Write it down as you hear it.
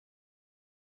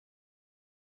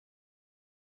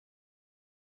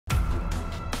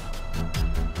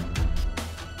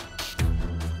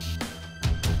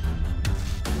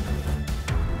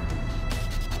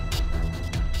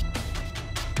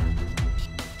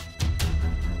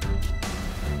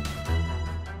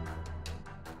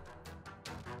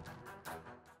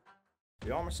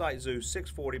The Armasight Zeus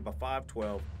 640 by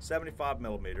 512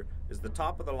 75mm is the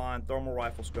top-of-the-line thermal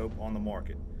rifle scope on the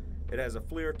market. It has a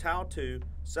FLIR Tau 2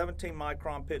 17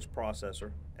 micron pitch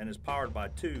processor and is powered by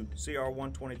two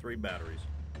CR123 batteries.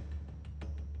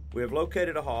 We have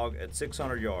located a hog at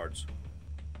 600 yards,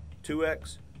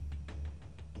 2x,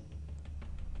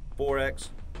 4x,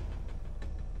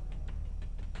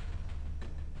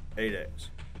 8x.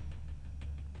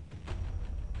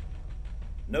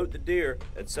 Note the deer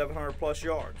at 700 plus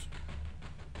yards,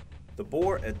 the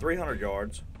boar at 300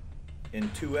 yards in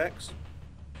 2x,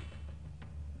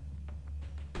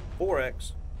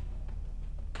 4x,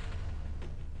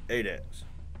 8x.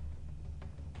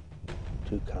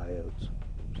 Two coyotes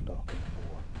stalking the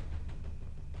boar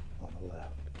on the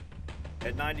left.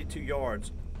 At 92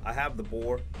 yards, I have the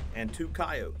boar and two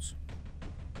coyotes,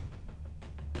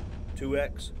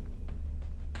 2x,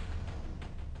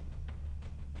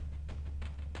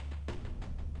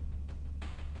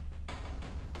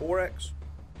 4x,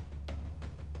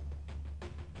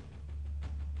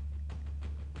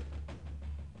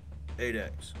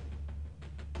 8x.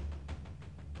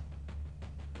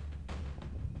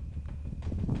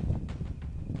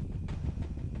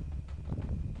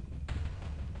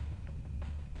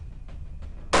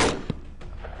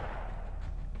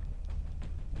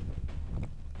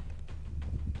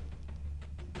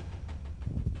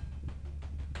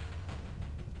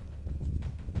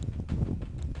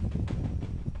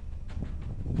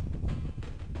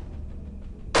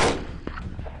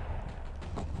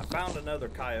 I found another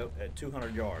coyote at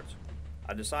 200 yards.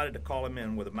 I decided to call him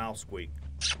in with a mouth squeak.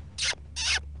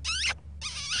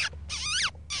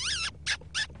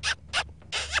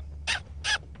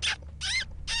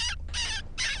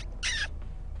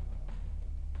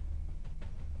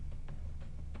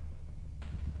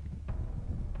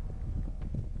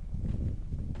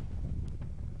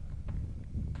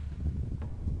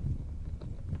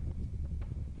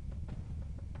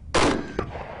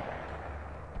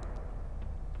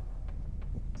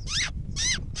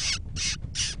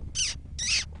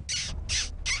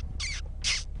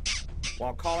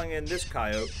 While calling in this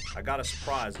coyote, I got a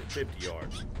surprise at 50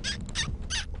 yards.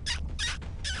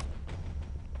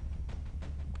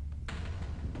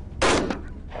 The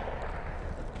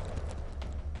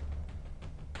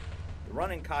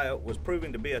running coyote was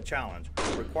proving to be a challenge,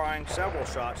 requiring several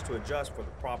shots to adjust for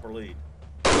the proper lead.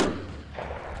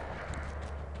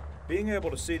 Being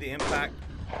able to see the impact,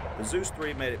 the Zeus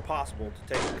 3 made it possible to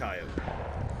take the coyote.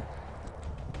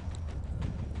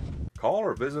 Call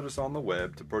or visit us on the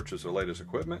web to purchase the latest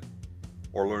equipment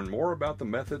or learn more about the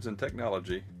methods and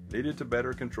technology needed to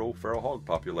better control feral hog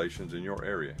populations in your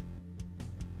area.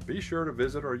 Be sure to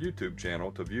visit our YouTube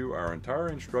channel to view our entire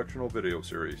instructional video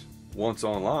series. Once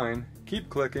online, keep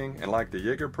clicking and like the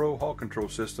Jaeger Pro Hog Control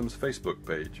Systems Facebook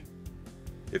page.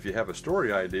 If you have a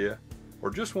story idea or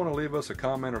just want to leave us a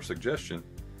comment or suggestion,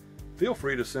 feel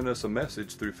free to send us a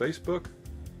message through Facebook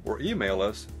or email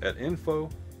us at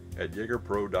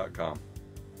info@jagerpro.com.